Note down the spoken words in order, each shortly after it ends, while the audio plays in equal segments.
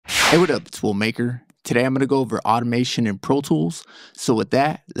Hey, what up, Toolmaker? Today I'm going to go over automation in Pro Tools. So with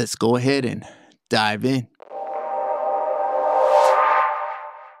that, let's go ahead and dive in.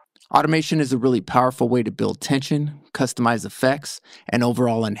 Automation is a really powerful way to build tension, customize effects, and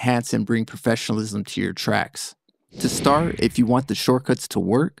overall enhance and bring professionalism to your tracks. To start, if you want the shortcuts to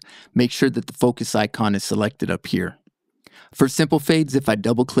work, make sure that the focus icon is selected up here. For simple fades, if I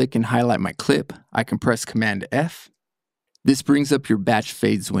double click and highlight my clip, I can press Command F. This brings up your batch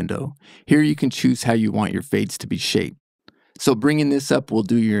fades window. Here you can choose how you want your fades to be shaped. So bringing this up will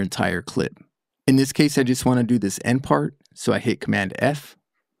do your entire clip. In this case, I just want to do this end part, so I hit Command F.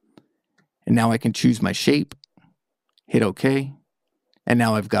 And now I can choose my shape, hit OK, and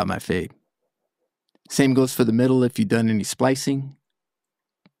now I've got my fade. Same goes for the middle if you've done any splicing.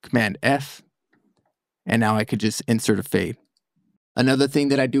 Command F, and now I could just insert a fade. Another thing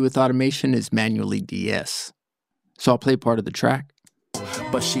that I do with automation is manually DS. So I'll play part of the track.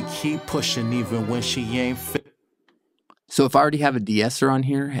 But she keep pushing even when she ain't fit. So if I already have a de-esser on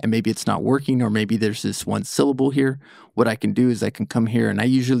here and maybe it's not working, or maybe there's this one syllable here, what I can do is I can come here, and I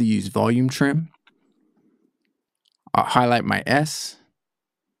usually use volume trim. I'll highlight my S,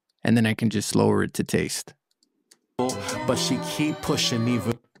 and then I can just lower it to taste. But she keep pushing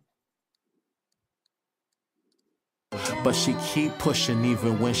even. But she keep pushing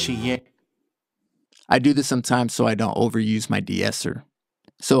even when she ain't. I do this sometimes so I don't overuse my de-esser.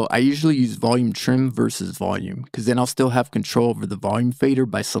 So I usually use volume trim versus volume, because then I'll still have control over the volume fader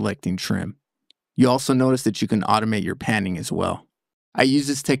by selecting trim. You also notice that you can automate your panning as well. I use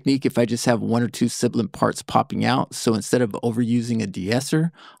this technique if I just have one or two sibilant parts popping out, so instead of overusing a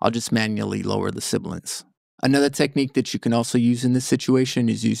de-esser, I'll just manually lower the sibilants. Another technique that you can also use in this situation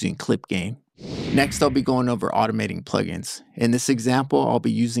is using clip gain. Next, I'll be going over automating plugins. In this example, I'll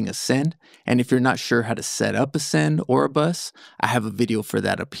be using Ascend, and if you're not sure how to set up Ascend or a bus, I have a video for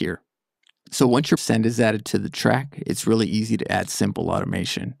that up here. So once your Ascend is added to the track, it's really easy to add simple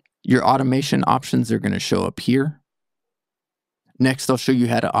automation. Your automation options are going to show up here. Next, I'll show you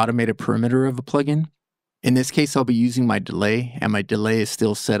how to automate a parameter of a plugin. In this case, I'll be using my delay, and my delay is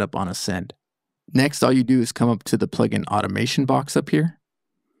still set up on Ascend. Next, all you do is come up to the plugin automation box up here.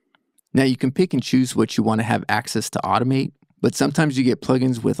 Now you can pick and choose what you want to have access to automate, but sometimes you get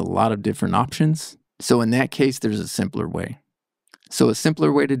plugins with a lot of different options. So in that case, there's a simpler way. So a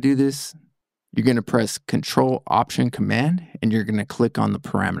simpler way to do this, you're going to press Control Option Command, and you're going to click on the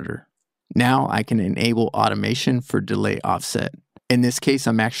parameter. Now I can enable automation for delay offset. In this case,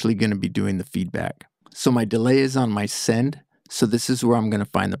 I'm actually going to be doing the feedback. So my delay is on my send, so this is where I'm going to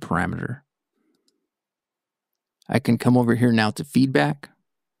find the parameter. I can come over here now to feedback.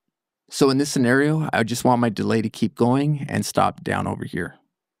 So in this scenario, I just want my delay to keep going and stop down over here.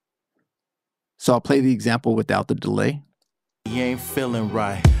 So I'll play the example without the delay. You ain't feeling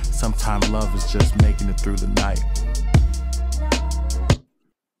right. Sometimes love is just making it through the night.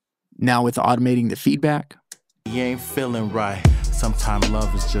 Now with automating the feedback. You ain't feeling right. Sometimes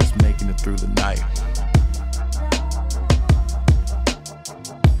love is just making it through the night.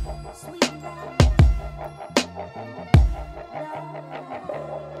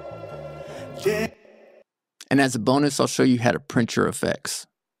 And as a bonus, I'll show you how to print your effects.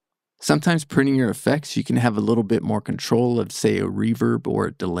 Sometimes printing your effects, you can have a little bit more control of, say, a reverb or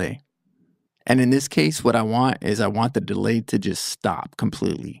a delay. And in this case, what I want is I want the delay to just stop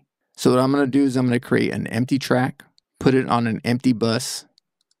completely. So what I'm going to do is I'm going to create an empty track, put it on an empty bus.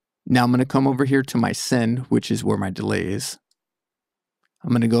 Now I'm going to come over here to my send, which is where my delay is. I'm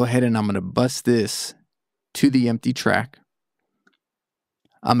going to go ahead and I'm going to bus this to the empty track.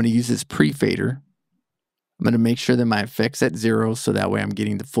 I'm going to use this pre-fader. I'm going to make sure that my effect's at 0, so that way I'm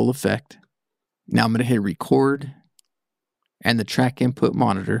getting the full effect. Now I'm going to hit record and the track input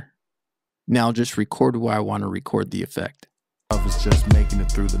monitor. Now I'll just record where I want to record the effect. Love is just making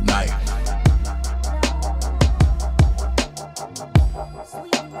it through the night.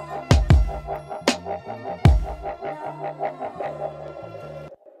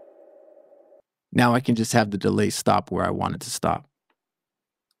 Now I can just have the delay stop where I want it to stop.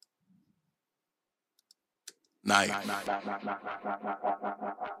 Night.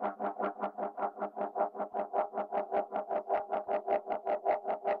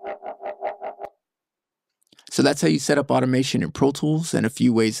 So that's how you set up automation in Pro Tools, and a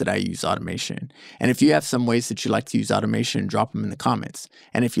few ways that I use automation. And if you have some ways that you like to use automation, drop them in the comments.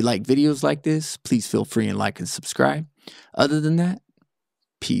 And if you like videos like this, please feel free and like and subscribe. Other than that,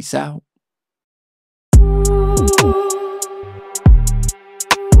 peace out.